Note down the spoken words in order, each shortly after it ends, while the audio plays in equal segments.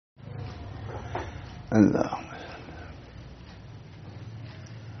اللہ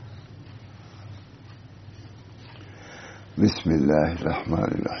بسم اللہ الرحمن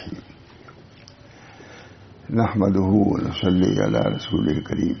الرحیم نحمدہ ونصلی علی رسول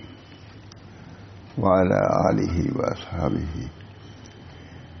الکریم وعلی آلہ واصحابہ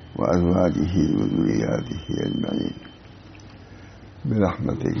وازواجہ وذریاتہ اجمعین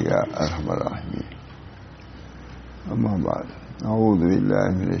برحمتک یا ارحم الراحمین اما بعد اعوذ باللہ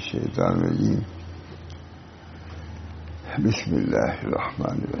من الشیطان الرجیم بسم اللہ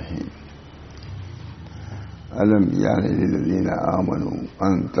الرحمن الرحیم الم یعن للذین آمنوا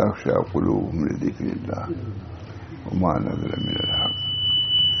ان تخشع قلوبهم لذکر اللہ وما نزل من الحق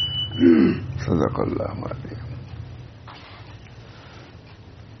صدق اللہ العظیم.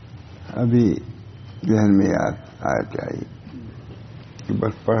 ابھی ذہن میں آیت آئی کہ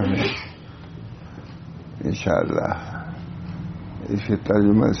بس پڑھ لیں انشاءاللہ. اس کے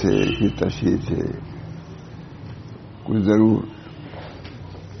ترجمہ سے اس کی تشریح سے کچھ ضرور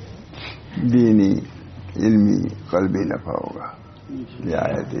دینی علمی قلبی نفع ہوگا. یہ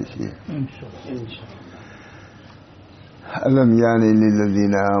آیت ایسی ہے الم یعن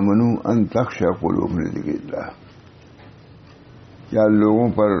للذین آمنوا ان تخشع قلوبهم لذکر اللہ. کیا لوگوں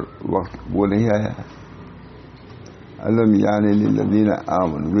پر وقت وہ نہیں آیا؟ الم یعن للذین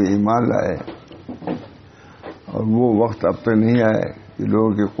آمنوا، وہ ایمان لائے اور وہ وقت اب تک نہیں آیا کہ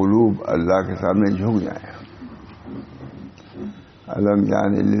لوگوں کے قلوب اللہ کے سامنے جھک جائیں. الم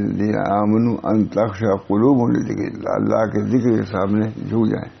یعن للذین آمنوا ان تخشع قلوبهم لذکر اللہ، اللہ کے ذکر کے سامنے جھک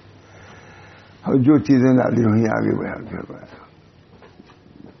جائیں. اور جو چیزیں نازل ہوئی آگے بیان کروایا.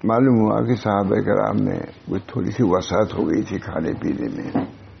 معلوم ہوا کہ صحابہ کرام میں وہ تھوڑی سی وسعت ہو گئی تھی کھانے پینے میں.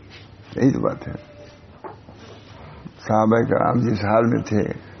 یہی تو بات ہے. صحابہ کرام جس حال میں تھے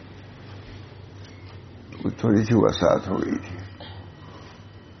وہ تھوڑی سی وسعت ہو گئی تھی.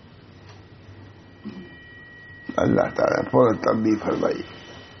 اللہ تعالیٰ فوراً تبدیل فرمائی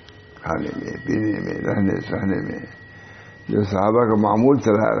کھانے میں پینے میں رہنے سہنے میں. جو صحابہ کا معمول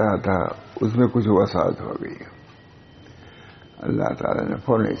چلا رہا تھا اس میں کچھ وسعت ہو گئی. اللہ تعالیٰ نے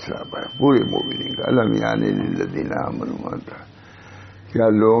فوراً اصلاح پایا پورے مومنین کا. الم یعن للذین آمنوا، کیا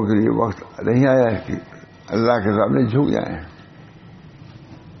لوگوں کے لیے وقت نہیں آیا ہے کہ اللہ کے سامنے جھک جائیں؟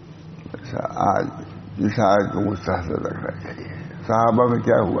 آج اس آیت کو مستحضر رکھنا چاہیے. صحابہ میں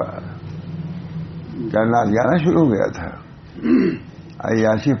کیا ہوا؟ کیا ناچ گانا شروع ہو گیا تھا؟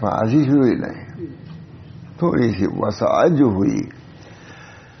 عیاشی فحاشی شروع ہی نہیں. تھوڑی سی وسعت جو ہوئی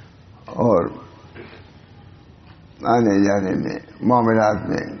اور آنے جانے میں معاملات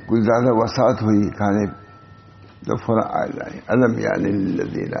میں کچھ زیادہ وسعت ہوئی کھانے تو فوراً آ جائیں. الم یعن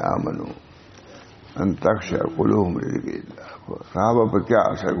للذین آمنوا ان تخشع قلوبهم لذکر اللہ. صحابہ پر کیا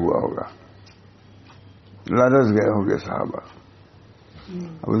اثر ہوا ہوگا؟ لرز گئے ہوں گے صحابہ.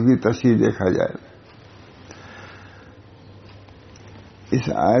 اب اس کی تشریح دیکھا جائے. اس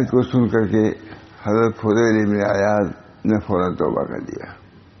آیت کو سن کر کے حضرت فضیل بن عیاض نے فوراً توبہ کر دیا.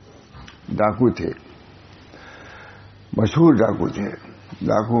 ڈاکو تھے، مشہور ڈاکو تھے،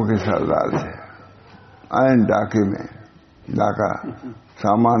 ڈاکوؤں کے سردار تھے. عین ڈاکے میں ڈاکہ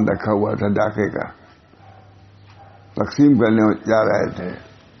سامان رکھا ہوا تھا، ڈاکے کا تقسیم کرنے جا رہے تھے.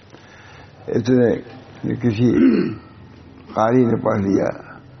 اتنے کسی قاری نے پڑھ لیا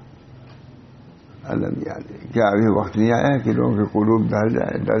الم یعن، کیا ابھی وقت نہیں آیا کہ لوگوں کے قلوب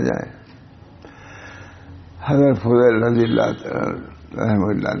ڈر جائیں. حضرت فضیل رضی اللہ رحمہ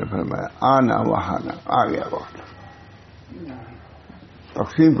اللہ نے فرمایا آنا وہانا، آ گیا وقت.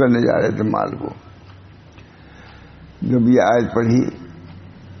 تقسیم کرنے جا رہے تھے مال کو. جب یہ آیت پڑھی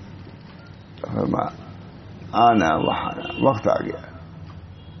تو فرمایا آنا وہانا، وقت آ گیا.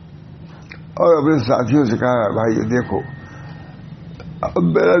 اور اپنے ساتھیوں سے کہا بھائی یہ دیکھو اب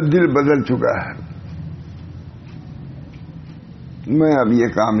میرا دل بدل چکا ہے، میں اب یہ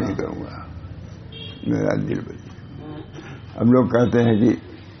کام نہیں کروں گا. میرا دل بدل. اب لوگ کہتے ہیں کہ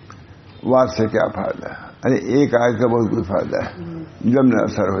واز سے کیا فائدہ ہے؟ ارے ایک آیت کا بہت کوئی فائدہ ہے جب نہ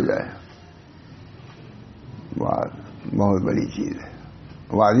اثر ہو جائے. واز بہت بڑی چیز ہے.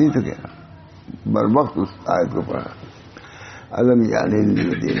 واز ہی تو کیا بر وقت اس آیت کو پڑھا. الم یعن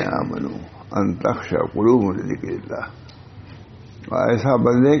للذین آمنوا ان تخشع قلوبهم لذکر اللہ. ایسا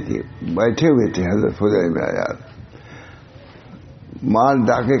بدلے کہ بیٹھے ہوئے تھے حضرت فضیل بن عیاض، مال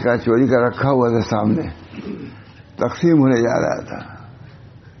ڈاکے کا چوری کا رکھا ہوا تھا سامنے، تقسیم ہونے جا رہا تھا.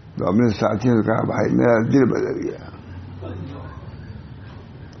 تو اپنے ساتھیوں سے کہا بھائی میرا دل بدل گیا،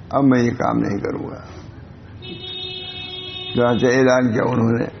 اب میں یہ کام نہیں کروں گا. چنانچہ اعلان کیا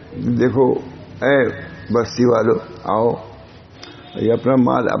انہوں نے، دیکھو اے بستی والو آؤ، یہ اپنا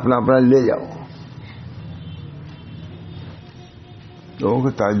مال اپنا لے جاؤ. لوگوں کو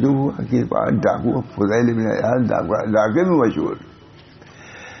تعجب ہوا کہ ڈاکو فضیل بن عیاض ڈاکے میں مشہور،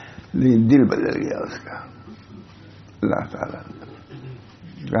 لیکن دل بدل گیا اس کا. اللہ تعالیٰ نے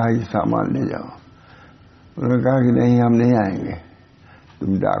کہا یہ سامان لے جاؤ. انہوں نے کہا کہ نہیں ہم نہیں آئیں گے، تم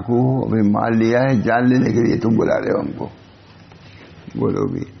ڈاکو ہو، ابھی مال لیا ہے، جان لینے کے لیے تم بلا رہے ہو ہم کو. بولو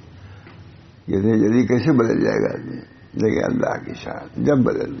بھی کہتے جلدی کیسے بدل جائے گا آدمی، لیکن اللہ کی شان جب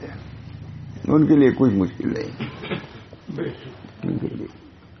بدل جائے ان کے لیے کچھ مشکل نہیں. ان کے لیے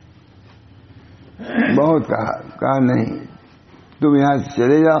بہت کہا نہیں تم یہاں سے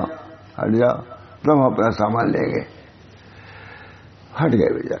چلے جاؤ، ہٹ جاؤ، تم اپنا سامان لے گئے. ہٹ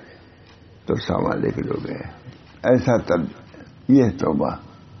گئے بیچارے تو سامان لے کے لوگ گئے. ایسا تب یہ توبہ.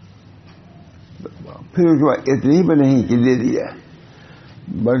 پھر اس کے بعد اتنی بھی نہیں کہ دے دیا،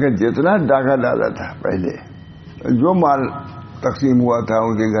 بلکہ جتنا ڈاکہ ڈالا تھا پہلے، جو مال تقسیم ہوا تھا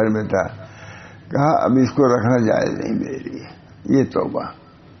ان کے گھر میں تھا، کہا اب اس کو رکھنا جائز نہیں میرے لیے. یہ توبہ.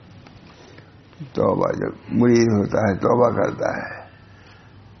 توبہ جب مرید ہوتا ہے توبہ کرتا ہے،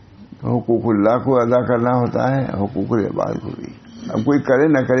 حقوق اللہ کو ادا کرنا ہوتا ہے، حقوق العباد کو بھی. اب کوئی کرے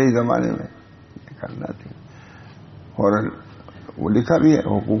نہ کرے اس زمانے میں کرنا تھا. اور وہ لکھا بھی ہے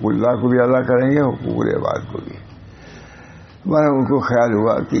حقوق اللہ کو بھی ادا کریں گے، حقوق العباد کو بھی. ہمارا ان کو خیال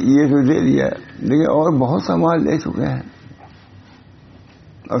ہوا کہ یہ تو دے دیا لیکن اور بہت سا مال لے چکے ہیں،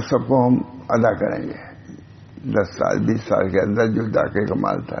 اور سب کو ہم ادا کریں گے. 10 سال 20 سال کے اندر جو ڈاکے کا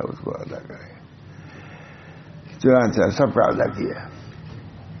مال تھا اس کو ادا کریں گے. چنانچہ سب کا ادا کیا.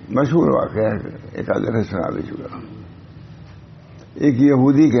 مشہور واقعہ ہے، ایک آدھے سنا بھی چکا. ایک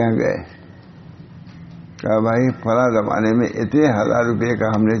یہودی کہاں گئے، کہا بھائی فلاں زمانے میں اتنے 1000 روپے کا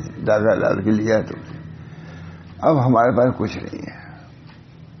ہم نے ڈاکہ ڈال کے لیا تم سے، اب ہمارے پاس کچھ نہیں ہے،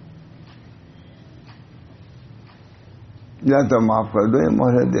 یا تو معاف کر دو یا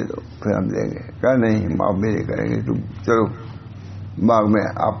مہلت دے دو پھر ہم دیں گے. کہا نہیں معاف بھی نہیں کریں گے، تم چلو باغ میں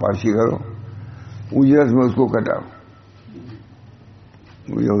آپ پاشی کرو، اجرت میں اس کو کٹاؤ.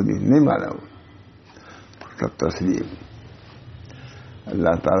 وہ یہودی نہیں مانا. وہ سب تسلیم.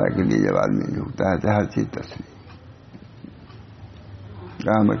 اللہ تعالیٰ کے لیے جب آدمی جھکتا ہے تو ہر چیز تسلیم.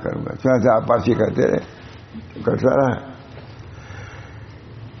 کہاں میں کروں گا، چاہتے آپ پاشی کرتے رہے، کرتا رہا.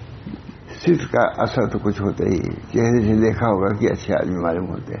 صرف کا اثر تو کچھ ہوتا ہی، چہرے سے دیکھا ہوگا کہ اچھے آدمی معلوم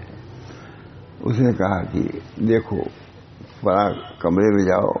ہوتے ہیں. اس نے کہا کہ دیکھو بڑا کمرے میں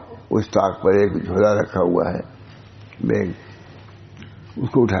جاؤ، اس طاق پر ایک جھولا رکھا ہوا ہے، بیگ، اس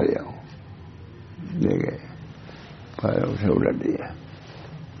کو اٹھا لے آؤ. لے گئے، پھر اسے الٹ دیا.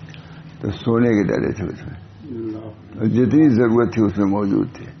 تو سونے کے ڈلے تھے اس میں، اور جتنی ضرورت تھی اس میں موجود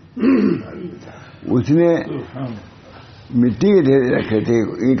تھے. اس نے مٹی کے ڈھیرے رکھے تھے،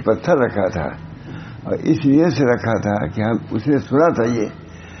 اینٹ پتھر رکھا تھا، اور اس لیے سے رکھا تھا کہ ہم اس نے سنا تھا یہ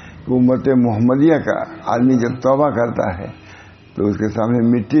کہ امت محمدیہ کا آدمی جب توبہ کرتا ہے تو اس کے سامنے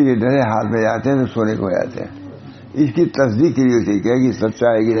مٹی کے ڈھیرے ہاتھ میں آتے ہیں تو سونے کو آتے ہیں. اس کی تصدیق کے لیے اسے کہے کہ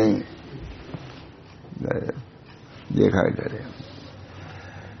سچا ہے کہ نہیں. دیکھا ڈرے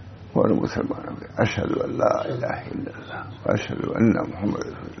اور مسلمان ہو گئے. اشہد اللہ الہ الا اللہ اشہد ان محمد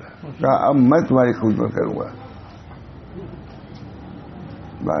رسول اللہ. کہا اب میں تمہاری خدمت کروں گا.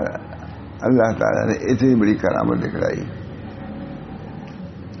 اللہ تعالیٰ نے اتنی بڑی کرامت دکھلائی.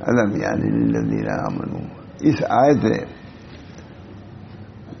 الم یعن للذین آمنوا، اس آیت نے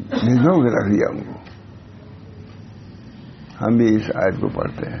بھجو کے رکھ دیا ان کو. ہم بھی اس آیت کو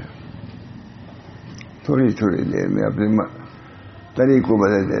پڑھتے ہیں، تھوڑی تھوڑی دیر میں اپنے طریق کو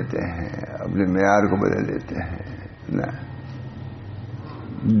بدل دیتے ہیں، اپنے معیار کو بدل دیتے ہیں. نہ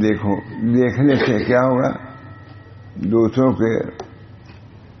دیکھو، دیکھنے سے کیا ہوگا، دوسروں کے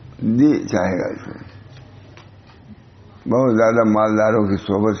دی چاہے گا. اس میں بہت زیادہ مالداروں کی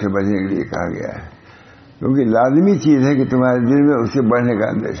صحبت سے بچنے کے لیے کہا گیا ہے، کیونکہ لازمی چیز ہے کہ تمہارے دل میں اس سے بڑھنے کا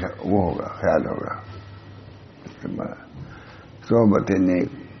اندیشہ وہ ہوگا، خیال ہوگا. صحبت نیک.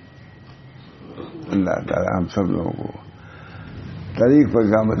 اللہ تعالیٰ ہم سب لوگوں کو طریق پر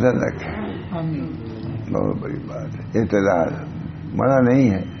گامزن رکھے. بہت بڑی بات ہے. اعتدال منع نہیں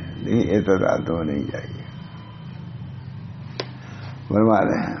ہے، لیکن اعتدال تو نہیں چاہیے. فرما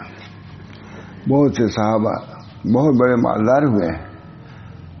رہے ہیں بہت سے صحابہ بہت بڑے مالدار ہوئے ہیں،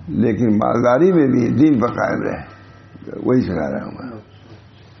 لیکن مالداری میں بھی دین پر قائم رہے. وہی سنا رہا ہوں میں.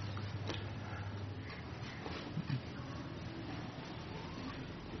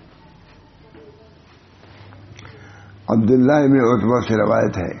 عبداللہ ابن عتبہ سے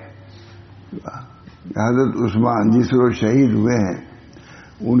روایت ہے، حضرت عثمان جس روز شہید ہوئے ہیں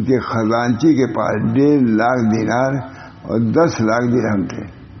ان کے خزانچی کے پاس 1.5 لاکھ دینار اور 10 لاکھ درہم تھے.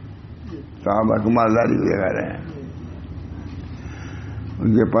 صحابہ کو مالداری لگا رہے ہیں.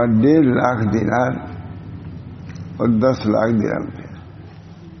 ان کے پاس 1.5 لاکھ دینار اور 10 لاکھ درہم تھے.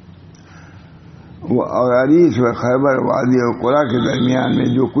 وہ عریش و خیبر وادی اور قرا کے درمیان میں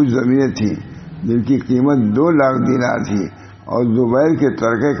جو کچھ زمینیں تھیں جن کی قیمت 2 لاکھ دینار تھی اور زبیر کے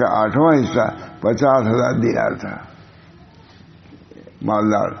ترکے کا 8واں حصہ 50,000 دینار تھا.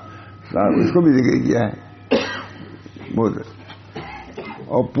 مالدار صاحب اس کو بھی ذکر کیا ہے بہت.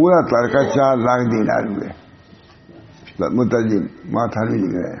 اور پورا ترکہ 4 لاکھ دینار ہوئے. مترجم ماتھا بھی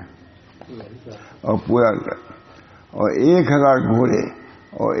لکھ رہے ہیں. اور پورا اور 1000 گھوڑے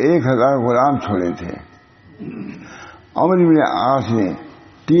اور 1000 غلام چھوڑے تھے. عمرو بن عاص نے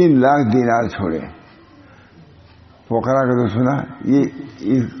 3 لاکھ دینار چھوڑے. فقراء کا تو سنا. یہ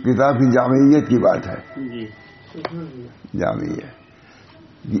اس کتاب کی جامعیت کی بات ہے. جامعیت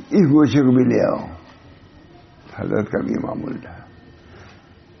اس گوشے کو بھی لے آؤ. حضرت کا بھی معمول تھا.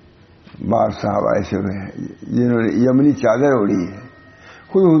 بعض صاحب ایسے ہوئے ہیں جنہوں نے یمنی چادر اوڑھی ہے.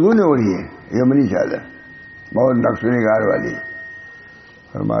 خود حضور نے اوڑھی ہے یمنی چادر, بہت نقش و نگار والی.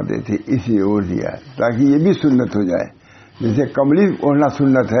 فرماتے تھے اس لیے اوڑھ دیا تاکہ یہ بھی سنت ہو جائے. جیسے کملی اوڑھنا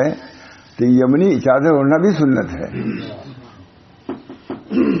سنت ہے تو یمنی چادر اوڑھنا بھی سنت ہے.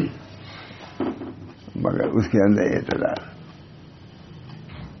 مگر اس کے اندر اعتدال.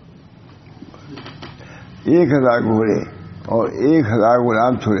 1000 گھوڑے اور 1000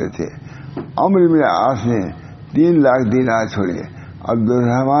 غلام چھوڑے تھے. عمرو بن عاص نے 3 لاکھ دینار چھوڑے.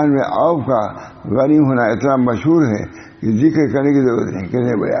 عبدالرحمن میں عوف کا غنیم ہونا اتنا مشہور ہے کہ ذکر کرنے کی ضرورت نہیں.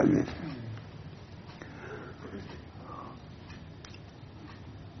 کتنے بڑے آدمی تھے.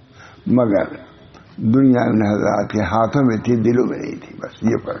 مگر دنیا میں حضرات کے ہاتھوں میں تھی, دلوں میں نہیں تھی. بس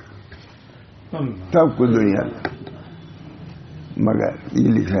یہ فرق. سب کچھ دنیا میں. مگر یہ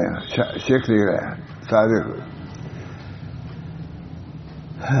لکھ رہے ہیں شیخ لکھ رہے ہیں صادق.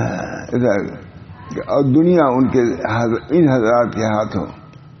 اور دنیا ان کے ان حضرات کے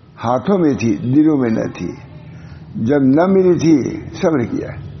ہاتھوں میں تھی, دلوں میں نہ تھی. جب نہ ملی تھی صبر کیا.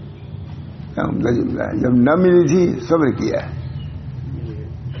 جب نہ ملی تھی صبر کیا.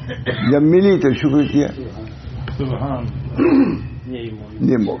 جب ملی تو شکر کیا.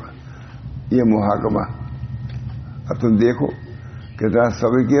 یہ محاکمہ. اب تم دیکھو کتنا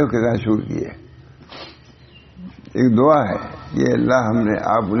صبر کیا اور کتنا شکر کیا. ایک دعا ہے کہ اللہ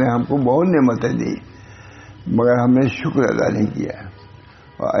آپ نے ہم کو بہت نعمتیں دی مگر ہم نے شکر ادا نہیں کیا.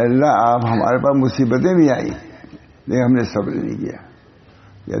 اور اللہ آپ ہمارے پاس مصیبتیں بھی آئی لیکن ہم نے صبر نہیں کیا.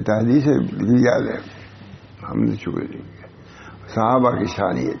 یہ تحدیث ہے, یاد ہے, ہم نے شکر نہیں کیا. صحابہ کی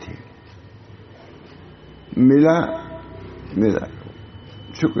شان یہ تھی. ملا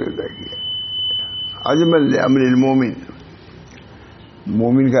شکر ادا کیا. اجمل امر المومن.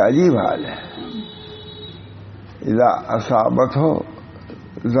 مومن کا عجیب حال ہے. اذا اصابت ہو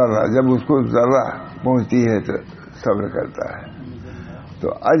ذرہ, جب اس کو ذرہ پہنچتی ہے تو صبر کرتا ہے تو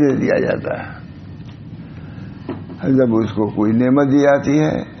اجر دیا جاتا ہے. جب اس کو کوئی نعمت دی جاتی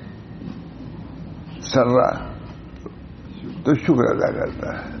ہے سرہ تو شکر ادا کرتا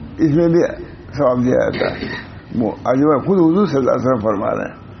ہے. اس میں بھی ثواب دیا جاتا ہے. خود حضور صلی اللہ علیہ وسلم فرما رہے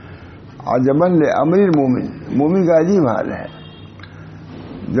ہیں عجباً لامر المومن. مومن کا عجیب حال ہے.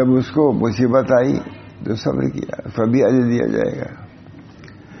 جب اس کو مصیبت آئی تو صبر کیا سبھی اجر دیا جائے گا.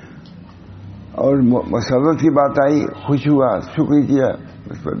 اور مسرت کی بات آئی خوش ہوا شکر کیا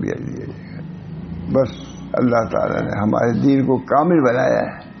اس پر بھی اجر دیا جائے گا. بس اللہ تعالیٰ نے ہمارے دین کو کامل بنایا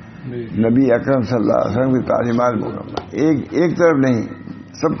ہے. نبی اکرم صلی اللہ علیہ وسلم کی تعلیمات مکمل. ایک طرف نہیں,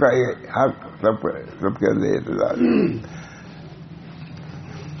 سب کا حق, سب کے اندر اعتدال.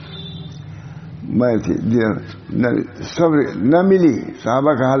 میں تھی صبر نہ ملی.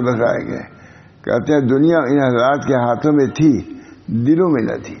 صحابہ کا حال بتایا گیا. کہتے ہیں دنیا ان حضرات کے ہاتھوں میں تھی, دلوں میں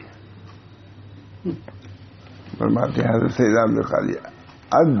نہ تھی. فرماتے ہیں حضرت سید عبد القادر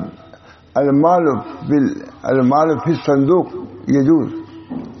المال فی الصندوق یجوز,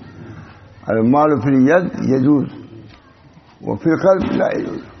 المال فی الید یجوز وفی القلب لا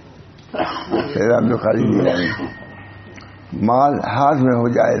یجوز. سید عبد القادر مال ہاتھ میں ہو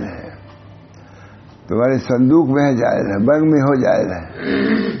جائز ہے, تمہارے صندوق میں ہے جائز ہے, بینک میں ہو جائز ہے,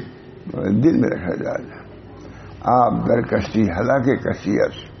 دل میں رکھا جائز ہے. آپ در کشتی حالانکہ کشتی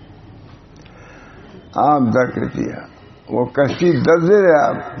عرص آپ در کشتی ہے, وہ کشتی درزے رہے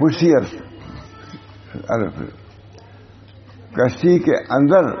آپ پوچھتی عرص. کشتی کے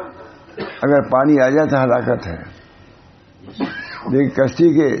اندر اگر پانی آ جائے تو ہلاکت ہے, لیکن کشتی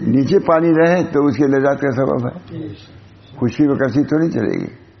کے نیچے پانی رہے تو اس کے نجات کا سبب ہے. خشکی میں کشتی تو نہیں چلے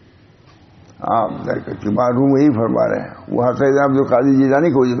گی. آپ در کشتی معلوم وہی فرما رہے ہیں. وہ حضرت عبد القادر جیلانی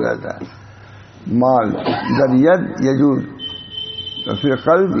کو وہی بتاتا ہے مال در ید یجوز فی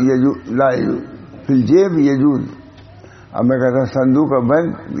القلب یجوز لا یجوز فی الجیب یجوز. اب میں کہتا ہوں صندوق اور بینک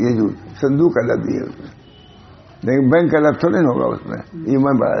یجوز, صندوق کا لفظ ہے. لیکن بینک کا لفظ نہیں ہوگا اس میں،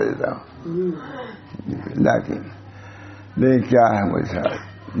 ایمان بڑھا دیتا ہوں. لیکن کیا ہے مجھ سے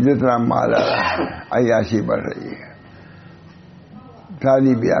جتنا مال آ رہا ہے عیاشی بڑھ رہی ہے،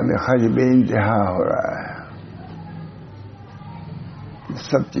 شادی بیاہ میں خرچ بے انتہا ہو رہا ہے،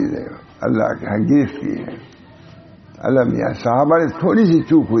 سب چیزیں اللہ کے ہاں گرفت کی ہے. اللہ میاں صحابہ نے تھوڑی سی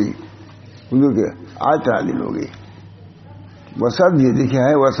چوک ہوئی حضور کے آج 3 دن ہو گئی، وسعت بھی دیکھا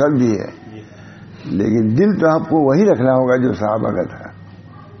ہے، وسعت بھی ہے، لیکن دل تو آپ کو وہی رکھنا ہوگا جو صحابہ کا تھا،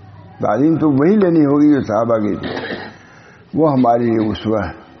 تعلیم تو وہی لینی ہوگی جو صحابہ کی تھی. وہ ہمارے لیے اسوہ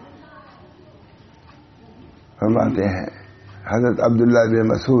ہے. فرماتے ہیں حضرت عبداللہ بن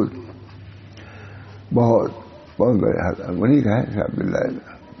مسعود، بہت بڑے حضرت انہیں کا ہے عبداللہ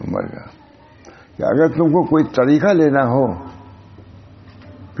عمر کا، کہ اگر تم کو کوئی طریقہ لینا ہو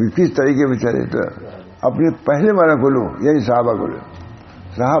کہ کس طریقے میں چلے تو اپنے پہلے والا کو لو، یعنی صحابہ کو لو،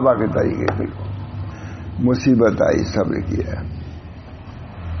 صحابہ کے طریقے پہ لو. مصیبت آئی صبر کیا،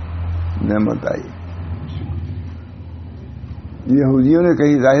 نعمت آئی. یہودیوں نے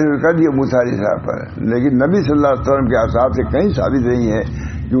کہیں ظاہر کر دیا موسیٰ علیہ السلام پر، لیکن نبی صلی اللہ علیہ وسلم کے اصحاب سے کہیں ثابت نہیں ہے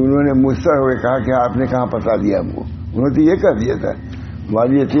کہ انہوں نے مجھ سے ہوئے کہا کہ آپ نے کہاں پتا دیا ہم کو. انہوں نے یہ کہہ دیا تھا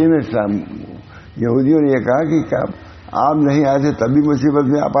ہماری یتیم اسلام. یہودیوں نے یہ کہا کہ آپ نہیں آئے تھے تبھی مصیبت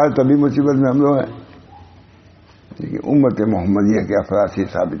میں، آپ آئے تبھی مصیبت میں ہم لوگ ہیں. لیکن امت محمدیہ کے افراد سے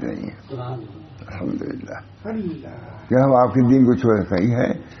ثابت نہیں ہے. الحمدللہ کہ ہم آپ کے دین کو چھوڑ کہیں ہے.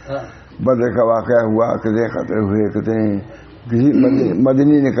 بدر کا واقعہ ہوا، کتنے قتل ہوئے، کتنے کسی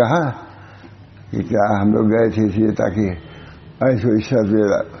مدنی نے کہا کہ کیا ہم لوگ گئے تھے اس لیے تاکہ ایسے عشت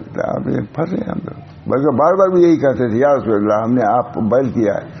آپ پھنسے ہم لوگ. بلکہ بار بار بھی یہی کہتے تھے یا رسول اللہ ہم نے آپ کو بیل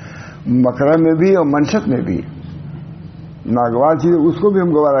کیا ہے مکرہ میں بھی اور منشت میں بھی، ناگوار چیز اس کو بھی ہم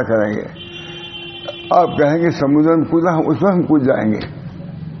گوارا کریں گے. آپ کہیں گے سمندر میں کودا، ہم اس میں ہم کود جائیں گے.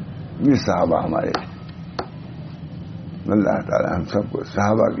 یہ صحابہ ہمارے، اللہ تعالیٰ ہم سب کو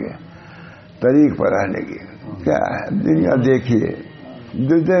صحابہ کے طریق پر رہنے کی. کیا ہے دنیا دیکھیے،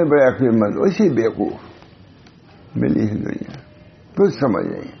 جتنے بڑے عقل مند اسی بیوقوف ملی ہے دنیا، کچھ سمجھ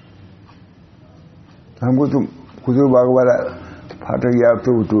نہیں. ہم کو تو خزر باغ والا پھاٹک گیا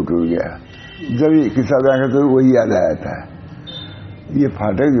تو وہ ٹوٹ گیا، جب یہ قصہ بیان کرتے وہی یاد آیا تھا. یہ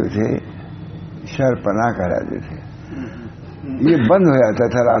پھاٹک جو تھے شہر پناہ کراتے تھے، یہ بند ہو جاتا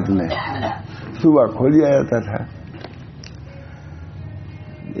تھا رات میں، صبح کھول دیا جاتا تھا.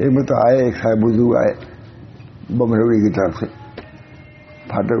 ایک میں تو آئے ایک صاحب بزرگ آئے بمروڑی کی طرف سے،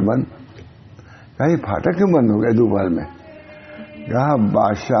 پھاٹک بند. کہیں پھاٹک کیوں بند ہو گیا دوپہر میں؟ کہا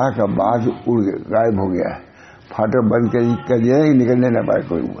بادشاہ کا باز اڑ غائب ہو گیا ہے، پھاٹک بند کر دیا کہ نکلنے نہ پائے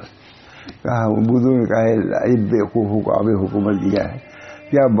کوئی. کہا بزرگ نے کہا بیوقوفوں کو آب حکومت دیا ہے،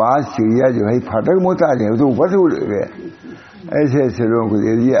 کیا باز چڑیا جو ہے پھاٹک محتاج ہے، وہ تو اوپر سے اڑ گیا. ایسے ایسے لوگوں کو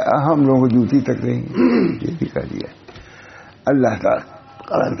دے دیا، ہم لوگوں کو جوتی تک نہیں، یہ بھی کر دیا. اللہ تعالیٰ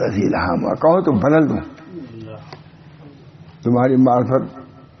تحصیل ہم کہو تو بدل دوں. تمہاری معرفت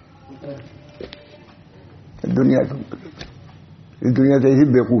دنیا تو ایسی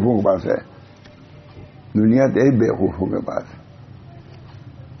بیوقوفوں کے پاس ہے، دنیا تو ایسی بیوقوفوں کے پاس ہے.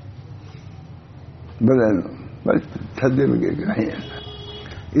 بدل دو بس چھدے میں گر گئے.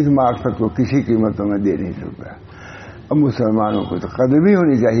 اس معرفت کو کسی قیمتوں میں دے نہیں سکتا. اب مسلمانوں کو تو قدر بھی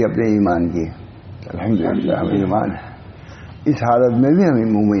ہونی چاہیے اپنے ایمان کی. الحمدللہ ہمیں ایمان ہے، اس حالت میں بھی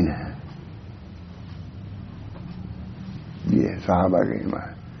ہمیں مومن ہیں. یہ صحابہ کا ایمان.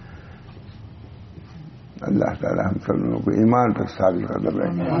 اللہ تعالی ہم سب لوگوں کو ایمان پر ثابت قدم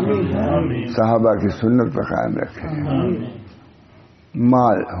رکھے، صحابہ کی سنت پر قائم رکھے.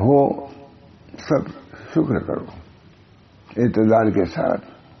 مال ہو سب شکر کرو اعتدال کے ساتھ.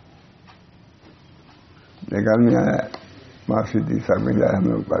 ایک آدمی آیا معاشرتی صاحب ملا، ہم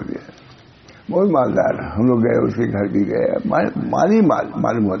لوگ پا دیا، بہت مالدار. ہم لوگ گئے اس کے گھر بھی گئے، مالی مال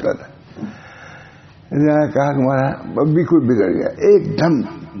معلوم ہوتا تھا. کہا کہ ہمارا ابھی کوئی بگڑ گیا، ایک دم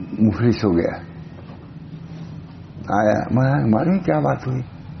مفلس ہو گیا. آیا ہماری کیا بات ہوئی،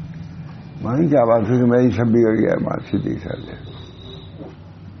 ہماری کیا بات ہوئی کہ میں یہ سب بگڑ گیا معاشرتی صاحب.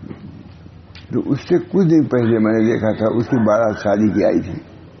 تو اس سے کچھ دن پہلے میں نے دیکھا تھا اس کی بارات شادی کی آئی تھی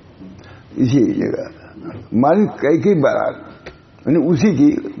اسی جگہ، ہماری کئی بارات اسی کی،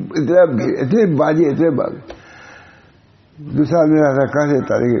 اتنے باجی اتنے باغ. دوسرا آدمی رہا کہہ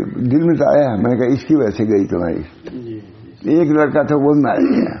دیتا دل میں تو آیا، میں نے کہا اس کی وجہ سے گئی تمہاری. ایک لڑکا تھا وہ مار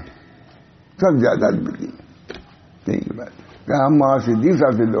گیا، سب زیادہ بگڑی. ہم وہاں صدیق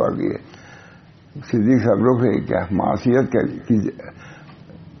صاحب سے دعا کیے، صدیق صاحب روک رہے کیا معصیت کی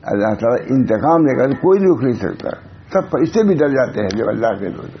اللہ تعالیٰ انتقام لے کر کوئی روک نہیں سکتا. سب اس سے بھی ڈر جاتے ہیں جب اللہ کے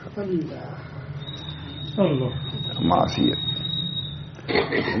لوگ معصیت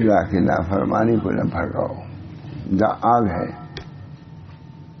اللہ کی نافرمانی کو نہ بھڑکاؤ. جہاں آگ ہے.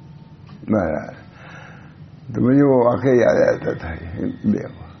 تو مجھے وہ واقعہ یاد آتا تھا.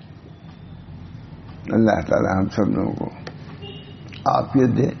 اللہ تعالیٰ ہم سب لوگوں کو عافیت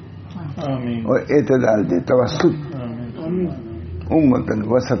دے اور اعتدال دے. توسط امتن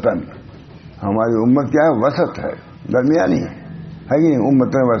وسطن. ہماری امت کیا ہے؟ وسط ہے, درمیانی ہے کہ نہیں؟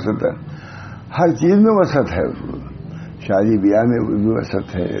 امتن وسطن. ہر چیز میں وسط ہے. شادی بیاہ میں بھی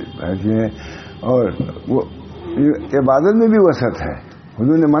وسط ہے, ہر چیز. اور وہ عبادت میں بھی وسط ہے.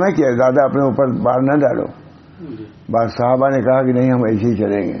 حضور نے منع کیا زیادہ اپنے اوپر بار نہ ڈالو. بعض صحابہ نے کہا کہ نہیں ہم ایسے ہی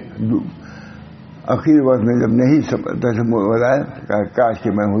چلیں گے. اخیر وقت میں جب نہیں بتایا کاش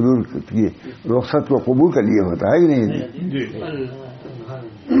کہ میں حضور کی رخصت کو قبول کر لیے ہوتا ہے کہ نہیں.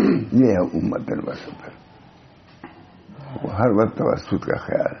 یہ ہے امت الوسط. ہر وقت توسط کا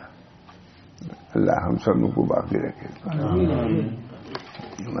خیال. اللہ ہم سب کو باقی رکھے.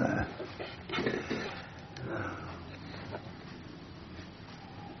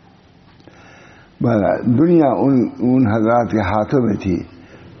 دنیا ان حضرات کے ہاتھوں میں تھی,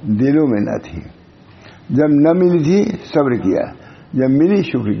 دلوں میں نہ تھی. جب نہ ملی تھی صبر کیا, جب ملی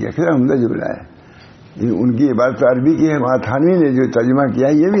شکر کیا. پھر حمدہ جملہ ہے. ان کی عبادت عربی کی ہے. وہاں تھانوی نے جو ترجمہ کیا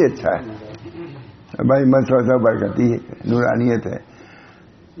ہے یہ بھی اچھا ہے بھائی. مسئلہ برکتی ہے, نورانیت ہے.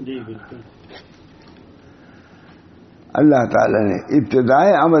 اللہ تعالیٰ نے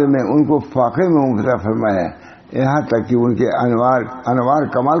ابتدائے امر میں ان کو فاقے میں مبتلا فرمایا, یہاں تک کہ ان کے انوار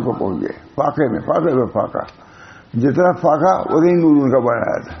کمال کو پہنچ گئے. فاقے میں فاقہ جتنا فاقہ اتنی نور ان کا بڑھ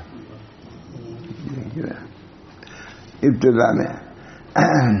رہا تھا.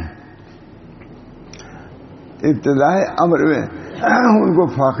 ابتدائے امر میں ان کو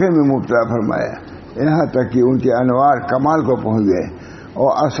فاقے میں مبتلا فرمایا, یہاں تک کہ ان کے انوار کمال کو پہنچ گئے اور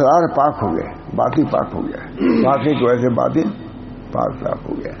اسرار پاک ہو گئے. باطن پاک ہو گیا. فاقے کی وجہ سے باطن پاک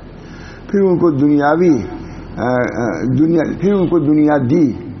ہو گیا. پھر ان کو دنیا دی,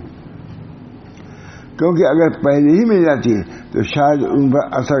 کیونکہ اگر پہلے ہی مل جاتی تو شاید ان پر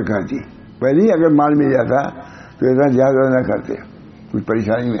اثر کرتی. پہلے ہی اگر مال مل جاتا تو اتنا زیادہ نہ کرتے, کچھ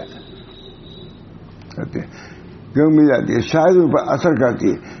پریشانی میں کرتے. کیوں مل جاتی ہے؟ شاید ان پر اثر کرتی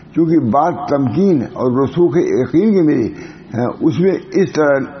ہے. چونکہ بات تمکین اور رسوخ یقین کی ملی, اس میں اس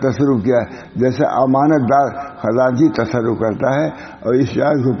طرح تصرف کیا جیسے امانت دار خزانچی تصرف کرتا ہے اور اس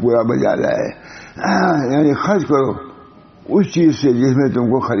شاید کو پورا بجا لائے. یعنی خرچ کرو اس چیز سے جس میں تم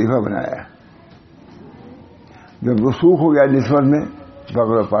کو خلیفہ بنایا. جب رسوخ ہو گیا نسبت میں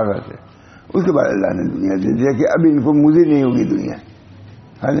فقر و فاقہ سے, اس کے بعد اللہ نے دنیا دے دیا کہ اب ان کو مضر نہیں ہوگی دنیا.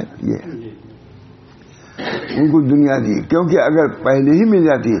 ہے نا, یہ ان کو دنیا دی. کیونکہ اگر پہلے ہی مل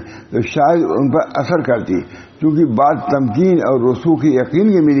جاتی تو شاید ان پر اثر کرتی. کیونکہ بات تمکین اور رسوخ یقین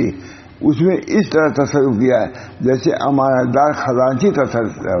کی ملی, اس میں اس طرح تصرف کیا ہے جیسے امانت دار خزانچی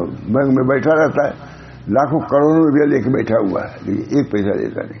تصرف بینک میں بیٹھا رہتا ہے, لاکھوں کروڑوں روپیہ لے کے بیٹھا ہوا ہے لیکن ایک پیسہ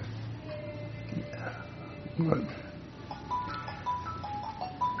دیتا نہیں.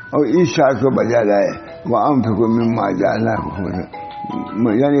 اور اس شاید کو بجا لائے وہ عام کو مما جانا,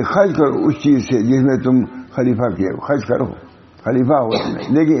 یعنی خرچ کرو اس چیز سے جس میں تم خلیفہ کیے. خرچ کرو, خلیفہ ہو تمہیں,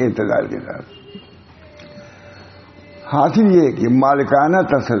 لیکن اعتدال کے ساتھ. حاصل یہ کہ مالکانہ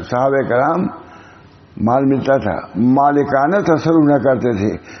تصرف, صحابہ کرام مال ملتا تھا مالکانہ تصرف نہ کرتے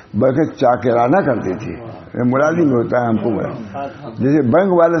تھے بلکہ چاکرانہ کرتے تھے. ملازم ہوتا ہے ہم کو, جیسے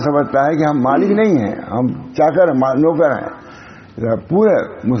بینک والا سمجھتا ہے کہ ہم مالک نہیں ہیں, ہم چاکر نوکر ہیں. پورے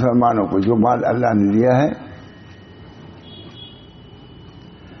مسلمانوں کو جو مال اللہ نے دیا ہے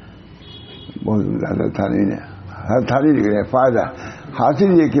بہت زیادہ تھانی نے ہر تھانی لکھ رہے فائدہ. حاصل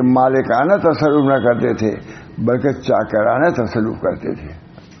یہ کہ مالکانہ تصرف نہ کرتے تھے بلکہ چاکرانہ تصرف کرتے تھے.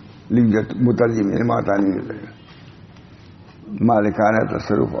 مترجم ماتانی مالکانہ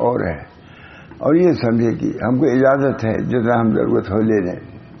تصرف اور ہے. اور یہ سمجھے کہ ہم کو اجازت ہے جتنا ہم ضرورت ہو لے لیں,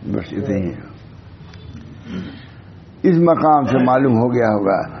 بس اتنے ہی. اس مقام سے معلوم ہو گیا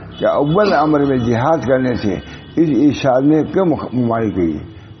ہوگا کہ اول امر میں جہاد کرنے سے اس ارشاد میں کیوں ممانعت ہوئی.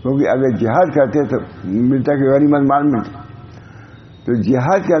 کیونکہ اگر جہاد کرتے تو ملتا کہ غنیمت مال ملتا. تو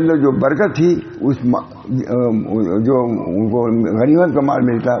جہاد کے اندر جو برکت تھی اس جو ان کو غنیمت کا مال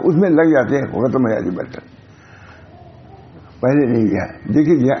ملتا اس میں لگ جاتے ختم ہو جاتی برکت. پہلے نہیں گیا.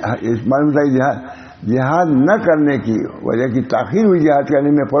 دیکھیے معلوم تھا کہ جہاد نہ کرنے کی وجہ کی تاخیر ہوئی. جہاد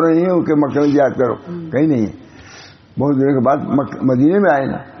کرنے میں فوراً نہیں ہے کہ مکہ میں جہاد کرو, کہیں نہیں. بہت دنوں کے بعد مدینے میں آئے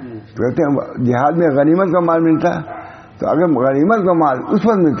نا, تو کہتے ہیں جہاد میں غنیمت کا مال ملتا تو اگر غنیمت کا مال اس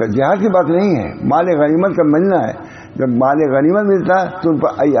وقت ملتا، جہاد کی بات نہیں ہے، مال غنیمت کا ملنا ہے. جب مال غنیمت ملتا تو ان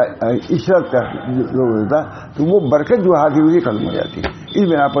پر اشراق کا جو ہوتا تو وہ برکت جو حاصل ہوئی ختم ہو جاتی. اس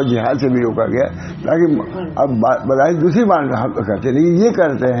بنا پر جہاد سے بھی روکا گیا، تاکہ اب بظاہر دوسری بات کرتے ہیں، لیکن یہ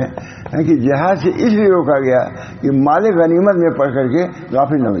کرتے ہیں کہ جہاد سے اس لیے روکا گیا کہ مال غنیمت میں پڑھ کر کے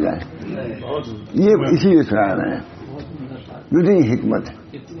غافل نہ ہو جائیں. یہ اسی لیے سنا رہے ہیں. دوسری حکمت ہے،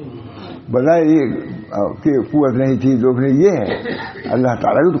 بظاہر یہ کہ قوت نہیں تھی، لوگ نہیں، یہ ہے اللہ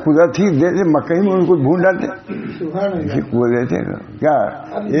تعالیٰ کی تو قدرت تھی، جیسے مکہ میں ان کو ڈھونڈ ڈالتے قوت دیتے کیا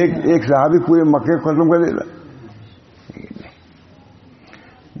ایک صحابی پورے مکے کو ختم کر دیتا.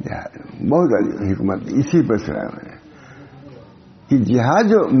 بہت حکمت اسی پر سنا ہے کہ جہاد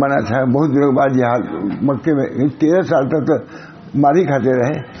جو منع تھا، بہت دنوں کے بعد جہاد مکے میں 13 سال تک تو ماری کھاتے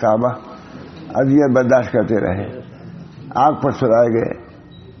رہے صحابہ، اذیت برداشت کرتے رہے، آگ پر سلائے گئے،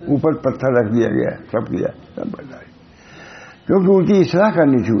 اوپر پتھر رکھ دیا گیا، سب کیا، سب برداشت، کیونکہ ان کی اصلاح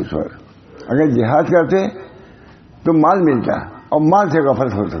کرنی تھی. اس وقت اگر جہاد کرتے تو مال ملتا اور مال سے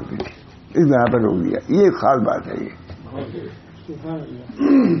غفلت ہو سکتی تھی، اس بنا پر روک دیا. یہ ایک خاص بات ہے. یہ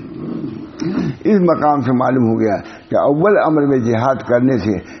اس مقام سے معلوم ہو گیا کہ اول امر میں جہاد کرنے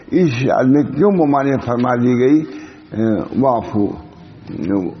سے اس آدمی کیوں ممانعت فرما دی گئی. وعفو،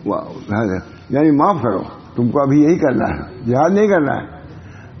 یعنی معاف کرو، تم کو ابھی یہی کرنا ہے، جہاد نہیں کرنا ہے.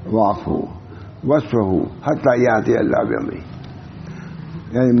 وعفو وصفحو حتی یاتی اللہ بامرہ،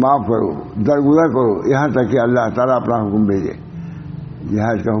 یعنی معاف کرو، درگزر کرو یہاں تک کہ اللہ تعالیٰ اپنا حکم بھیجے.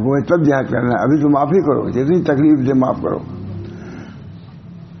 جہاد کا حکم ہے تب جہاد کرنا ہے، ابھی تو معافی کرو، جتنی تکلیف سے معاف کرو.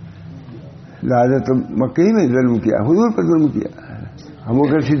 لہٰذا تو مکہ میں ظلم کیا، حضور پر ظلم کیا. ہم وہ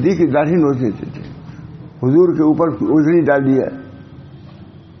صدیق کی داڑھی نوچ دیتے تھے، حضور کے اوپر اجڑی ڈال دیا.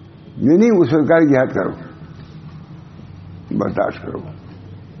 یہ نہیں وہ سرکار جہاد کرو، برداشت کرو،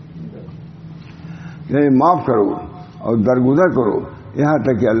 یعنی معاف کرو اور درگزر کرو یہاں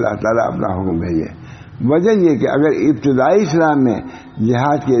تک کہ اللہ تعالیٰ اپنا حکم بھیجے. وجہ یہ کہ اگر ابتدائی اسلام میں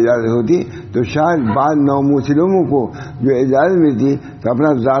جہاد کی اجازت ہوتی تو شاید بعض نو مسلموں کو جو اجازت ملتی تو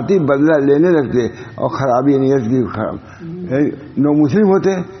اپنا ذاتی بدلہ لینے لگتے اور خرابی نیت کی نو مسلم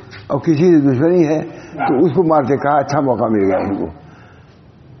ہوتے اور کسی سے دشمنی ہے تو اس کو مارتے، کہا اچھا موقع مل گیا ان کو،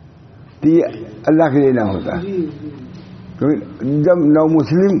 تو یہ اللہ کے لیے نہ ہوتا. کیونکہ جب نو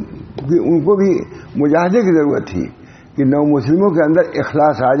مسلم ان کو بھی مجاہدے کی ضرورت تھی کہ نو مسلموں کے اندر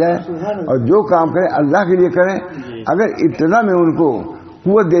اخلاص آ جائے اور جو کام کریں اللہ کے لیے کریں. اگر ابتدا میں ان کو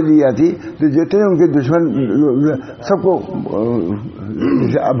قوت دے دی جاتی تو جتنے ان کے دشمن سب کو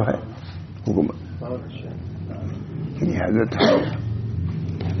جیسے اب ہے حکومت. حضرت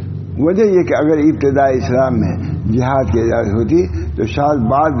وجہ یہ کہ اگر ابتدائی اسلام میں جہاد کی اجازت ہوتی تو شاید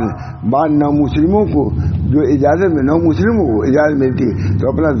بعض نو مسلموں کو جو اجازت میں نو مسلموں کو اجازت ملتی تو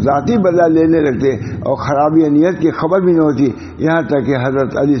اپنا ذاتی بدلہ لینے لگتے اور خرابی نیت کی خبر بھی نہ ہوتی. یہاں تک کہ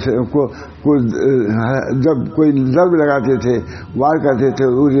حضرت علی کو جب کوئی ضرب لگاتے تھے، وار کرتے تھے،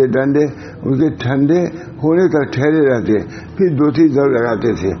 اس کے ڈنڈے ان کے ٹھنڈے ہونے تک ٹھہرے رہتے، پھر 2-3 ضرب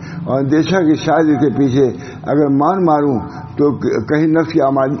لگاتے تھے اور دیکھا کہ شاید اس کے پیچھے اگر ماروں تو کہیں نفس کی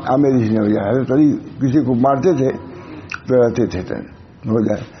آمیزش نہیں ہو جائے. حضرت علی کسی کو مارتے تھے تو رہتے تھے ہو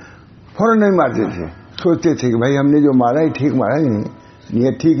جائے، فوراً نہیں مارتے تھے، سوچتے تھے کہ بھائی ہم نے جو مارا ہے ٹھیک مارا ہی نہیں،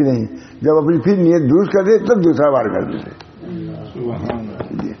 نیت ٹھیک نہیں. جب اپنی پھر نیت درست کر دے تب دوسرا وار کرتے تھے.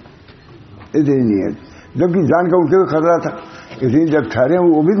 اتنی نیت، جبکہ جان کا ان کے خطرہ تھا، اس لیے جب ٹھہرے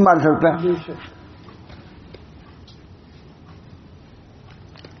وہ بھی مار سکتا ہے.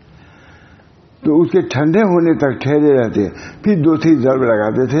 تو اس کے ٹھنڈے ہونے تک ٹھہرے رہتے، پھر 2-3 ضرب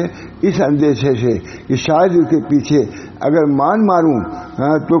لگاتے تھے اس اندیشے سے کہ شاید اس کے پیچھے اگر ماروں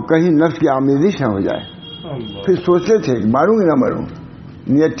تو کہیں نفس کی آمیزش نہ ہو جائے. پھر سوچتے تھے ماروں گی نہ ماروں،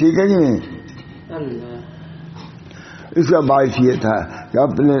 نیت ٹھیک ہے کہ نہیں. اس کا باعث یہ تھا کہ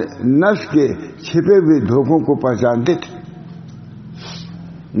اپنے نفس کے چھپے ہوئے دھوکوں کو پہچانتے تھے،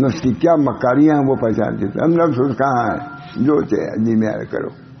 نفس کی کیا مکاریاں ہیں وہ پہچانتے تھے. ہم نفس کہاں ہے، جو چاہے جی میں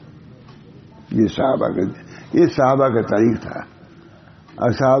کرو. یہ صحابہ کا طریق تھا اور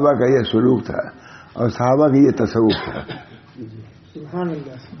صحابہ کا یہ سلوک تھا اور صحابہ کا یہ تصوف تھا.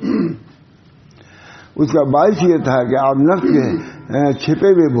 اس کا باعث یہ تھا کہ آپ نفس کے چھپے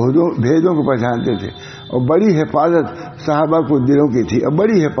ہوئے بھیدوں کو پہچانتے تھے اور بڑی حفاظت صحابہ کو دلوں کی تھی. اور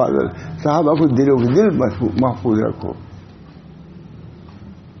بڑی حفاظت صحابہ کو دلوں کے دل محفوظ رکھو،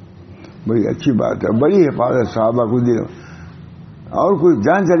 بڑی اچھی بات ہے. بڑی حفاظت صحابہ کو دلوں، اور کوئی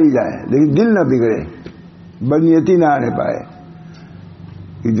جان چلی جائے لیکن دل نہ بگڑے، بدنیتی نہ آنے پائے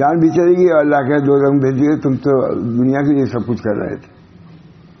کہ جان بھی چلے گی اور اللہ کے دو رنگ بھیج دیے، تم تو دنیا کے لیے سب کچھ کر رہے تھے.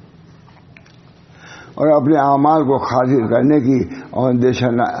 اور اپنے اعمال کو خالص کرنے کی اور اندیشہ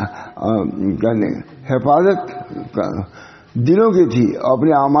کرنے حفاظت دلوں کی تھی،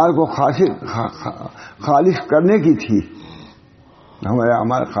 اپنے اعمال کو خالص کرنے کی تھی. ہمارے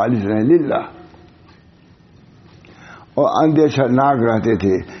اعمال خالص رہیں للہ. اور اندیشہ ناک رہتے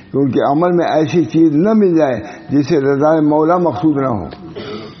تھے کہ ان کے عمل میں ایسی چیز نہ مل جائے جس سے رضا مولا مقصود نہ ہو.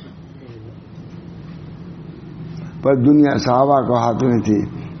 پر دنیا صحابہ کے ہاتھوں میں تھی،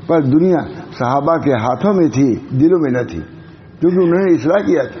 پر دنیا صحابہ کے ہاتھوں میں تھی، دلوں میں نہ تھی، کیونکہ انہوں نے اصلاح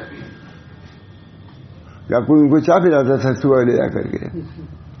کیا تھا. یا کوئی ان کو چاہ پلاتا تھا صبح لے جا کر کے.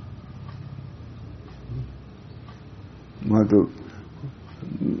 وہاں تو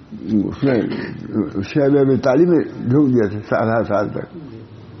اس نے شعبہ میں تعلیم میں ڈھونک دیا تھا 7 سال تک.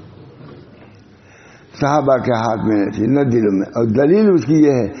 صحابہ کے ہاتھ میں نہ تھی، نہ دلوں میں. اور دلیل اس کی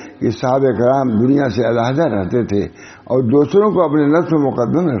یہ ہے کہ صحابہ کرام دنیا سے علیحدہ رہتے تھے اور دوسروں کو اپنے نفس میں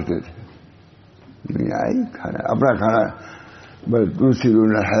مقدم رکھتے تھے. دنیا آئی کھانا اپنا کھانا بس دوسری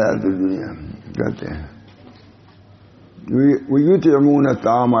حیات دنیا کہتے ہیں. وَيُطْعِمُونَ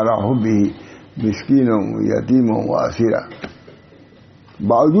الطَّعَامَ عَلَىٰ حُبِّهِ مِسْكِينًا یتیما واسیرا.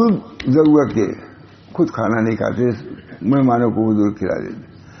 باوجود ضرورت کے خود کھانا نہیں کھاتے، مہمانوں کو حضور کھلا دیتے.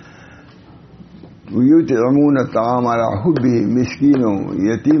 وَيُطْعِمُونَ الطَّعَامَ عَلَىٰ حُبِّهِ مِسْكِينًا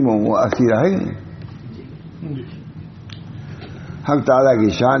یتیما واسیرا ہے. حق تعالیٰ کی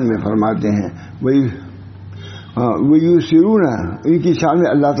شان میں فرماتے ہیں وَيُؤْثِرُونَ، ان کی شان میں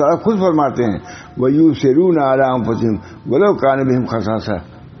اللہ تعالیٰ خود فرماتے ہیں وَيُؤْثِرُونَ عَلَىٰ أَنفُسِهِمْ وَلَوْ كَانَ بِهِمْ خَصَاصَةٌ.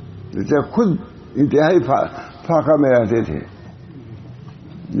 جیسے خود انتہائی فاقہ میں رہتے تھے،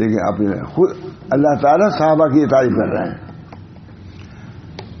 لیکن اپنے خود اللہ تعالیٰ صحابہ کی تعریف کر رہے ہیں.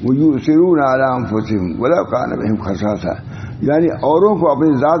 وَيُؤْثِرُونَ عَلَىٰ أَنفُسِهِمْ وَلَوْ كَانَ بِهِمْ خَصَاصَةٌ، یعنی اوروں کو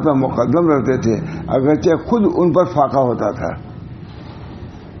اپنی ذات پر مقدم رکھتے تھے اگرچہ خود ان پر فاقہ ہوتا تھا.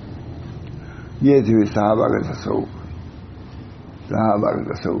 یہ تھی صحابہ کا تصوف. صحابہ کا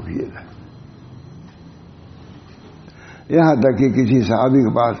تصوف یہ تھا. یہاں تک کہ کسی صحابی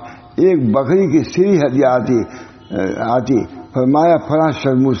کے پاس ایک بکری کی سری ہدیہ آتی، فرمایا فلاں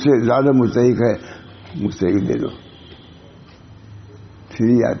شخص مجھ سے زیادہ مستحق ہے، مستحق دے دو.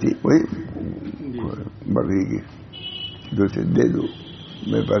 سری آتی وہی بکری کی، دوسرے دے دو،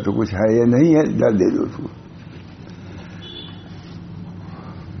 میرے پاس تو کچھ ہے یا نہیں ہے، دے دو اس کو.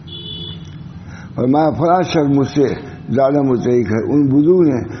 فرمایا فلاں شخص مجھ سے زیادہ مستحق ہے. ان بزرگ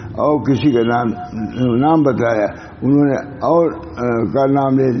نے اور کسی کا نام بتایا، انہوں نے اور کا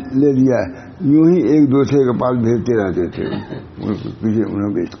نام لے دیا. یوں ہی ایک دوسرے کے پاس بھیجتے رہتے تھے، انہوں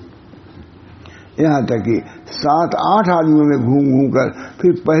نے یہاں تک کہ 7-8 آدمیوں میں گھوم کر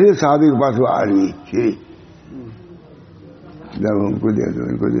پھر پہلے صحابی کے پاس وہ آدمی شری جب ان کو دے دو،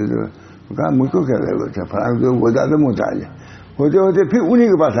 ان کو دے دو. کہا مجھ کو کیا کرے فلاں وہ زیادہ محتاج ہے. ہوتے ہوتے پھر انہیں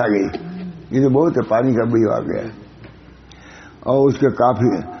کے پاس آ گئی. یہ تو بہت پانی کا بھی آ گیا. اور اس کے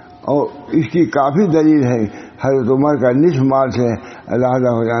کافی اور اس کی کافی دلیل ہے حضرت عمر کا نصف مال سے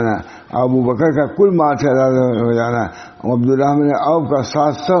علیحدہ ہو جانا، ابو بکر کا کل مال سے علیحدہ ہو جانا، عبدالرحمن عوف کا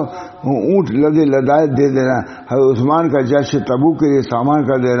 700 اونٹ لدائے دے دینا، حضرت عثمان کا جیش تبوک کے لیے سامان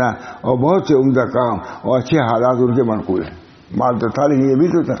کر دینا، اور بہت سے عمدہ کام اور اچھے حالات ان کے منقول ہیں. مال تو تھا لیکن یہ بھی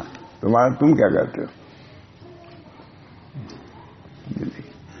تو تھا. تم کیا کرتے ہو؟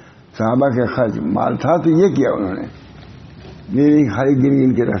 صحابہ کے خرچ مال تھا تو یہ کیا انہوں نے، نہیں خالی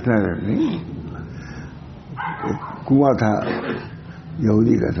گن کے رکھنا نہیں. کنواں تھا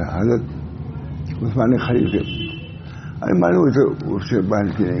یہودی کا تھا، حضرت عثمان نے خرید کے ارے معلوم اس سے بات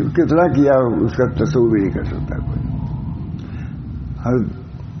کی نہیں، کتنا کیا اس کا تصور بھی نہیں کر سکتا کوئی. حضرت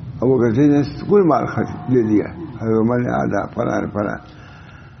ابو بکر نے کل مال خرچ دے دیا، حضرت عمر نے آدھا. فلاں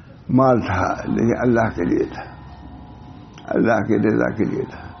مال تھا لیکن اللہ کے لیے تھا، اللہ کے رضا کے لیے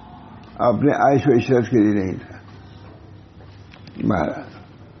تھا، اپنے عیش و عشرت کے لیے نہیں تھا. مہاراج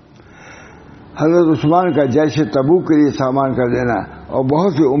حضرت عثمان کا جیش تبوک کے لیے سامان کر دینا اور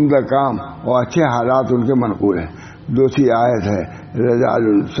بہت سے عمدہ کام اور اچھے حالات ان کے منقول ہیں. دوسری آیت ہے رجال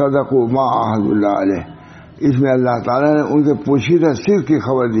صدقوا ما عاهدوا اللہ علیہ. اس میں اللہ تعالیٰ نے ان کے پوشیدہ صدق کی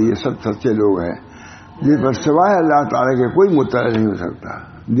خبر دی. یہ سب سچے لوگ ہیں جن پر سوائے اللہ تعالیٰ کے کوئی مطلع نہیں ہو سکتا.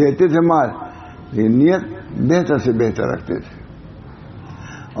 دیتے تھے مال لیکن نیت بہتر سے بہتر رکھتے تھے.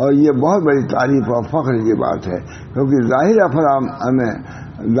 اور یہ بہت بڑی تعریف اور فخر کی بات ہے، کیونکہ ظاہر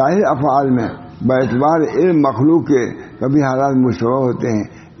افعال میں باعتبار علم مخلوق کے کبھی حالات مشتبہ ہوتے ہیں.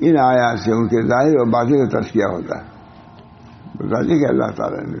 ان آیات سے ان کے ظاہر اور باطن کا تذکیہ ہوتا ہے. بتاتے کہ اللہ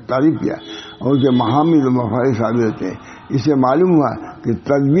تعالیٰ نے تعریف کیا اور ان کے محامد و مفاہیم ثابت ہوتے ہیں. اس سے معلوم ہوا کہ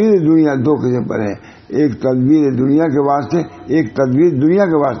تدبیر دنیا دو قسم پر ہے، ایک تدبیر دنیا کے واسطے، ایک تدبیر دنیا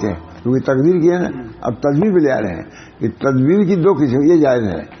کے واسطے. کیونکہ تقدیر کی ہے نا، اب تدبیر پہ لے آ رہے ہیں کہ تدبیر کی دو قسم. یہ جائز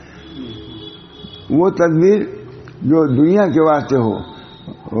ہے وہ تدبیر جو دنیا کے واسطے ہو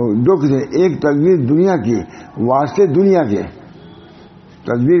دو قسم، ایک تدبیر دنیا کی واسطے دنیا کے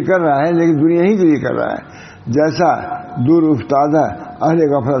تدبیر کر رہا ہے لیکن دنیا ہی کے لیے کر رہا ہے، جیسا دور افتادہ اہل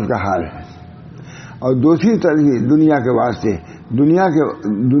غفلت کا حال ہے، اور دوسری تدبیر دنیا کے واسطے دنیا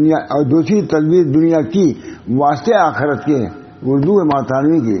اور دوسری تدبیر دنیا کی واسطے آخرت کے، اردو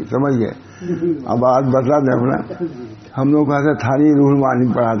ماتھانوی کی، سمجھ گئے؟ اب آج بتلا دیں اپنا، ہم لوگ کہتے تھانی روح المعانی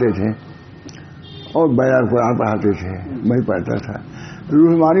پڑھاتے تھے اور بیان قرآن پڑھاتے تھے، میں پڑھتا تھا، روح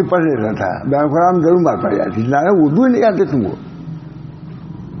المعانی پڑھ لیتا تھا، بیان قرآن ضرور بات پڑھ جاتی، اردو ہی نہیں آتے تم کو،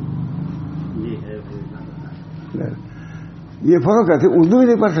 یہ فرق کرتے، اردو بھی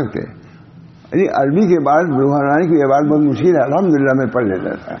نہیں پڑھ سکتے، یعنی عربی کے بعد روحانی کی عبادت بہت مشکل ہے، الحمدللہ میں پڑھ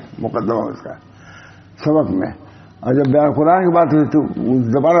لیتا تھا مقدمہ اس کا سبق میں، اور جب بیان قرآن کی بات ہوئی تو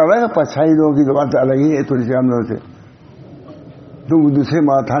زبان الگ ہے، پچھائی لوگوں کی زبان تو الگ ہی ہے تھوڑی سی ہم لوگوں سے، تو دوسرے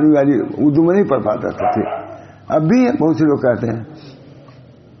ماتھانی والی اردو میں نہیں پڑھ پاتا تھا، اب بھی بہت سے لوگ کہتے ہیں،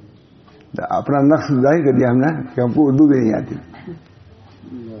 اپنا نقص ظاہر کر دیا ہم نے کہ ہم کو اردو بھی نہیں آتی،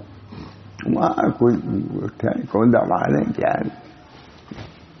 وہاں کوئی کون سا مال ہے کیا ہے،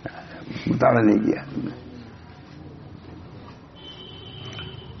 مطالعہ نہیں کیا ہم نے۔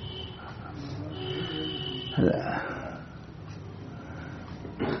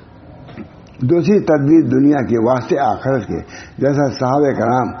 دوسری تدبیر دنیا کے واسطے آخرت کے، جیسا صحابہ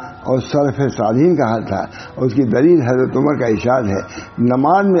کرام اور سلف صالحین کا حال تھا، اور اس کی دلیل حضرت عمر کا ارشاد ہے،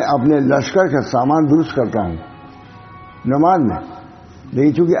 نماز میں اپنے لشکر کا سامان درست کرتا ہوں، نماز میں،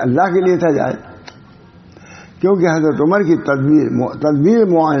 لیکن چونکہ اللہ کے لیے تھا جائے، کیونکہ حضرت عمر کی تدبیر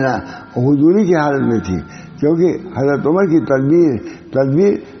معائنہ حضوری کی حالت میں تھی، کیونکہ حضرت عمر کی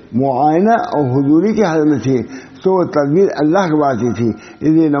تدبیر معائنہ اور حضوری کی حالت میں تھی، تو وہ تدبیر اللہ کے واسطے تھی، اس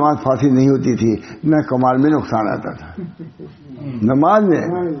لیے نماز فاسد نہیں ہوتی تھی، نہ کمال میں نقصان آتا تھا نماز میں۔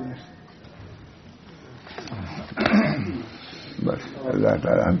 بس اللہ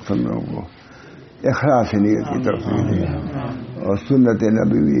تعالیٰ ہم سب لوگوں کو اخلاص نیت کی توفیق دے اور سنت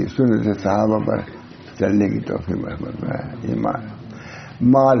نبوی سنت صحابہ پر چلنے کی توفیق محمد ہے۔ ایمان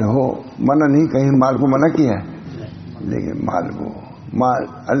مال ہو، منع نہیں، کہیں مال کو منع کیا ہے، لیکن مال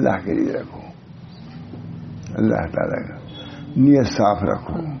اللہ کے لیے رکھو، اللہ تعالیٰ کا نیت صاف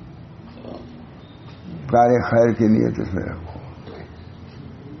رکھو، کار خیر کی نیت اس میں رکھو،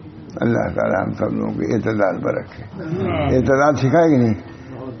 اللہ تعالیٰ ہم سب لوگوں کو اعتدال پر رکھے۔ اعتدال سکھائے کہ نہیں؟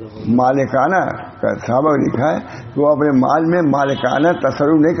 مالکانہ کا صحابہ لکھا ہے کہ وہ اپنے مال میں مالکانہ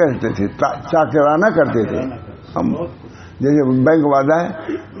تصرف نہیں کرتے تھے، چاکرانہ کرتے تھے۔ ہم جیسے بینک والا ہے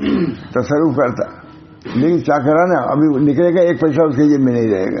تصرف کرتا، لیکن چاکرانہ، ابھی نکلے گا 1 پیسہ اس کے جیب میں نہیں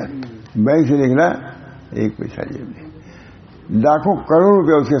رہے گا، بینک سے نکلا 1 پیسہ جیب میں، لاکھوں کروڑ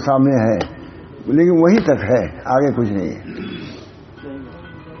روپے اس کے سامنے ہے، لیکن وہیں تک ہے، آگے کچھ نہیں ہے۔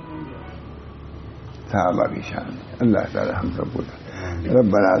 صحابہ کی شان، اللہ تعالی ہم سب کو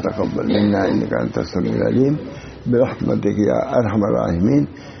ربنا تقبل منا انك انت السميع العليم برحمتك يا ارحم الراحمین۔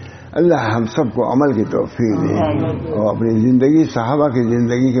 اللہ ہم سب کو عمل کی توفیق دے اور اپنی زندگی صحابہ کی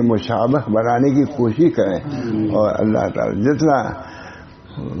زندگی کے مشابہ بنانے کی کوشش کریں، اور اللہ تعالی جتنا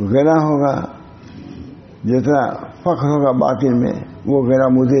غنا ہوگا، جتنا فخر ہوگا باطن میں، وہ غنا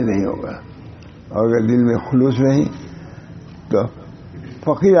مضر نہیں ہوگا، اور اگر دل میں خلوص نہیں تو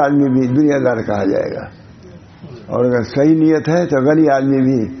فقیر آدمی بھی دنیا دار کہا جائے گا، اور اگر صحیح نیت ہے تو غنی آدمی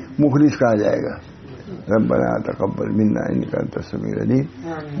بھی مخلص کہا جائے گا۔ ربنا تقبل منا انك انت السميع العليم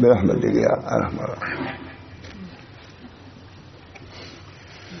برحمتك يا ارحم الراحمين۔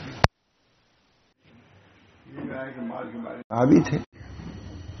 صحابی تھے،